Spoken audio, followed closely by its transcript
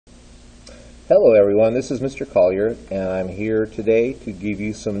Hello everyone, this is Mr. Collier, and I'm here today to give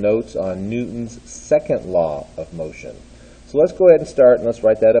you some notes on Newton's second law of motion. So let's go ahead and start, and let's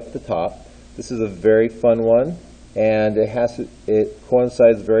write that up at the top. This is a very fun one, and it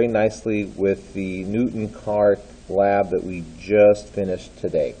coincides very nicely with the Newton car lab that we just finished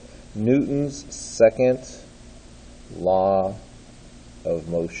today. Newton's second law of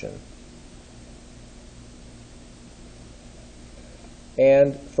motion.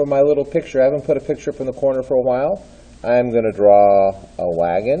 And for my little picture, I haven't put a picture up in the corner for a while. I'm going to draw a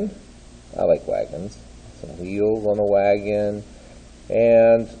wagon. I like wagons. Some wheels on a wagon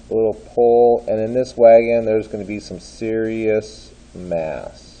and a little pole. And in this wagon, there's going to be some serious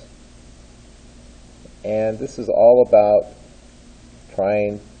mass. And this is all about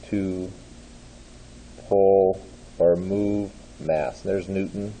trying to pull or move mass. And there's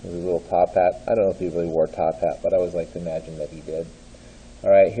Newton with his little top hat. I don't know if he really wore a top hat, but I always like to imagine that he did. All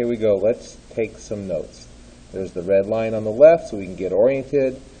right, here we go. Let's take some notes. There's the red line on the left so we can get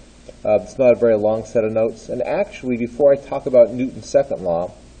oriented. It's not a very long set of notes. And actually, before I talk about Newton's second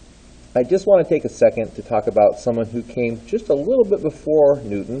law, I just want to take a second to talk about someone who came just a little bit before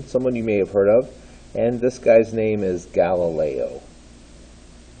Newton, someone you may have heard of. And this guy's name is Galileo.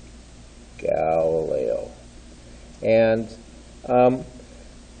 Galileo. And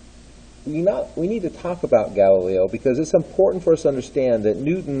we need to talk about Galileo because it's important for us to understand that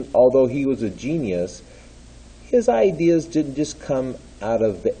Newton, although he was a genius, his ideas didn't just come out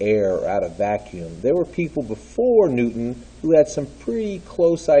of the air or out of vacuum. There were people before Newton who had some pretty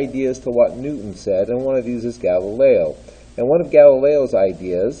close ideas to what Newton said, and one of these is Galileo. And one of Galileo's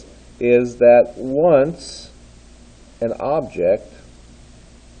ideas is that once an object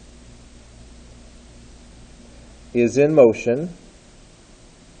is in motion,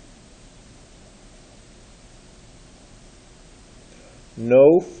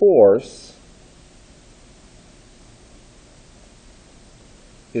 no force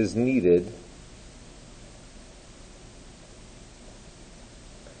is needed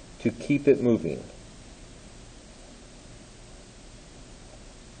to keep it moving.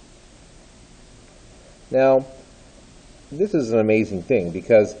 Now, this is an amazing thing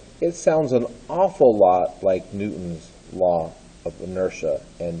because it sounds an awful lot like Newton's law of inertia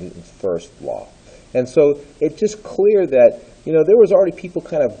and Newton's first law. And so it's just clear that there was already people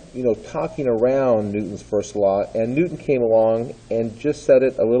kind of, talking around Newton's first law, and Newton came along and just said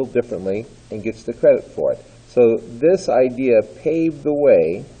it a little differently and gets the credit for it. So this idea paved the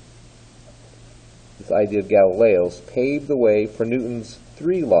way, this idea of Galileo's paved the way for Newton's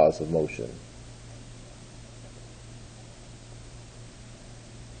three laws of motion.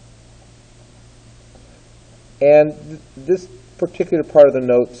 And this particular part of the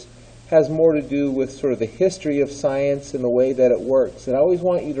notes has more to do with sort of the history of science and the way that it works. And I always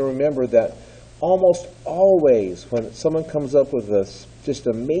want you to remember that almost always when someone comes up with this just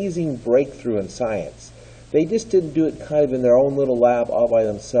amazing breakthrough in science, they just didn't do it kind of in their own little lab all by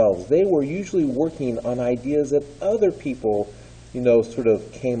themselves. They were usually working on ideas that other people, sort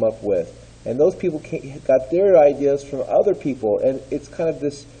of came up with. And those people got their ideas from other people. And it's kind of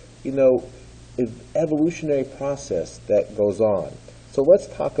this, evolutionary process that goes on. So let's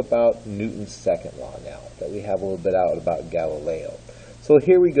talk about Newton's second law now, that we have a little bit out about Galileo. So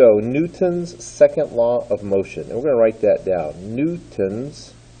here we go, Newton's second law of motion. And we're going to write that down.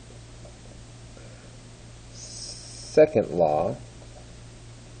 Newton's second law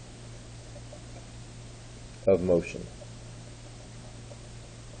of motion.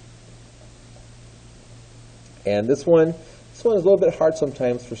 And this one is a little bit hard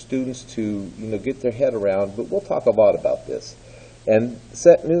sometimes for students to get their head around, but we'll talk a lot about this. And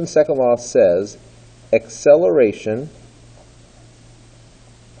Newton's second law says acceleration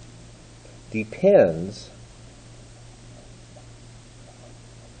depends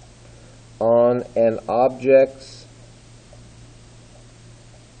on an object's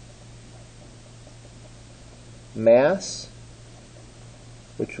mass,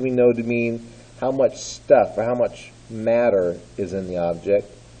 which we know to mean how much stuff or how much matter is in the object,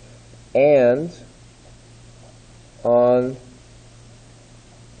 and on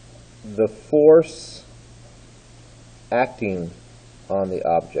the force acting on the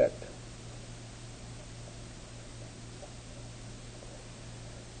object.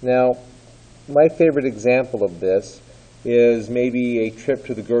 Now, my favorite example of this is maybe a trip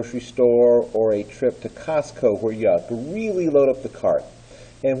to the grocery store or a trip to Costco where you have to really load up the cart.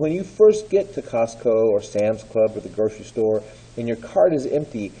 And when you first get to Costco or Sam's Club or the grocery store and your cart is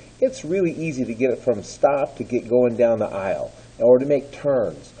empty, it's really easy to get it from stop to get going down the aisle or to make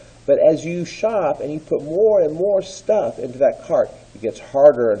turns. But as you shop and you put more and more stuff into that cart, it gets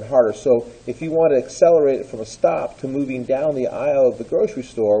harder and harder. So if you want to accelerate it from a stop to moving down the aisle of the grocery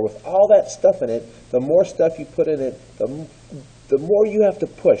store with all that stuff in it, the more stuff you put in it, the more you have to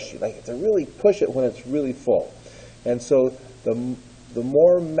push. Like to really push it when it's really full. And so the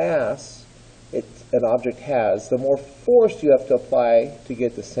more mass an object has, the more force you have to apply to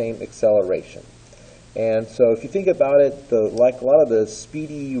get the same acceleration. And so if you think about it, like a lot of the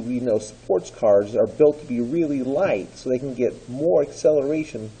speedy, sports cars are built to be really light so they can get more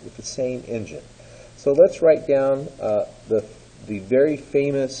acceleration with the same engine. So let's write down the very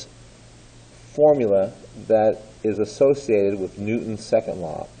famous formula that is associated with Newton's second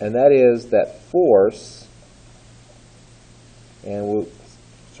law, and that is that force, and we'll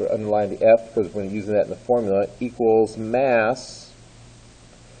sort of underline the F because we're using that in the formula, equals mass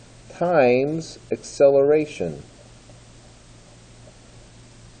times acceleration.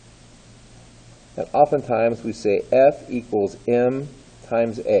 And oftentimes we say F equals m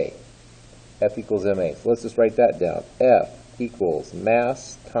times a. F equals ma. So let's just write that down. F equals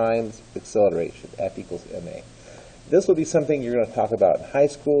mass times acceleration. F equals ma. This will be something you're going to talk about in high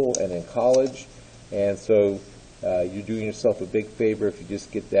school and in college, and so you're doing yourself a big favor if you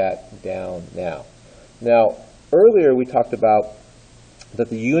just get that down now. Now, earlier we talked about that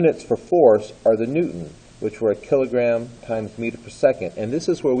the units for force are the Newton, which were a kilogram times meter per second. And this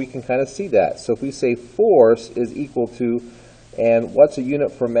is where we can kind of see that. So if we say force is equal to, and what's a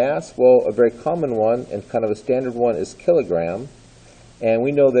unit for mass? Well, a very common one and kind of a standard one is kilogram. And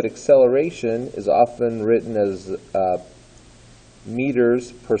we know that acceleration is often written as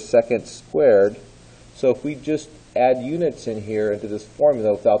meters per second squared. So if we just add units in here into this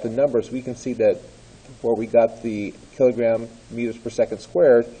formula without the numbers, we can see that where we got the kilogram meters per second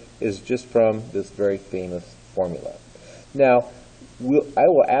squared is just from this very famous formula. Now, I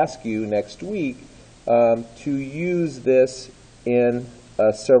will ask you next week to use this in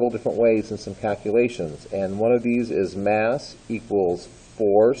several different ways in some calculations. And one of these is mass equals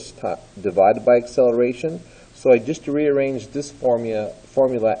force divided by acceleration. So I just rearranged this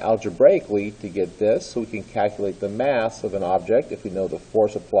formula algebraically to get this, so we can calculate the mass of an object if we know the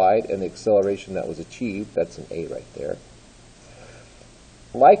force applied and the acceleration that was achieved. That's an A right there.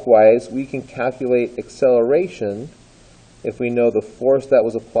 Likewise, we can calculate acceleration if we know the force that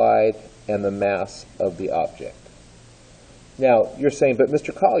was applied and the mass of the object. Now, you're saying, but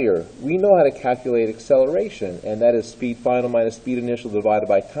Mr. Collier, we know how to calculate acceleration, and that is speed final minus speed initial divided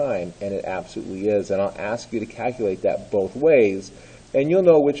by time, and it absolutely is. And I'll ask you to calculate that both ways, and you'll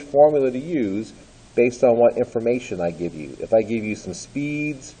know which formula to use based on what information I give you. If I give you some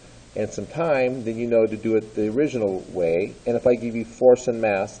speeds and some time, then you know to do it the original way, and if I give you force and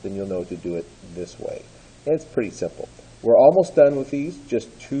mass, then you'll know to do it this way. And it's pretty simple. We're almost done with these, just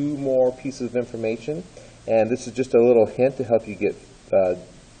two more pieces of information. And this is just a little hint to help you get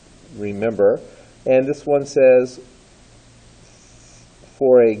remember. And this one says,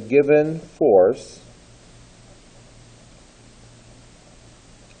 for a given force,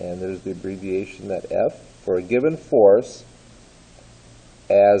 and there's the abbreviation, that F, for a given force,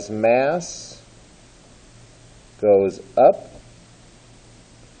 as mass goes up,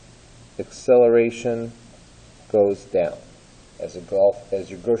 acceleration goes down. As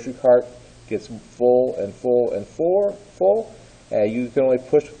your grocery cart gets full and full and full, you can only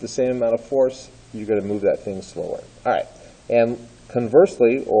push with the same amount of force. You're going to move that thing slower. All right. And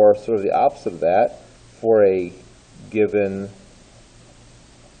conversely, or sort of the opposite of that, for a given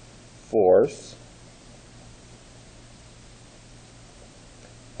force,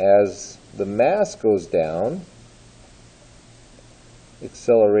 as the mass goes down,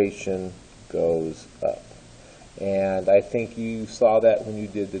 acceleration goes up. And I think you saw that when you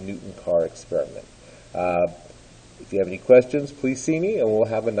did the Newton car experiment. If you have any questions, please see me and we'll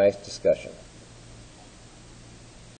have a nice discussion.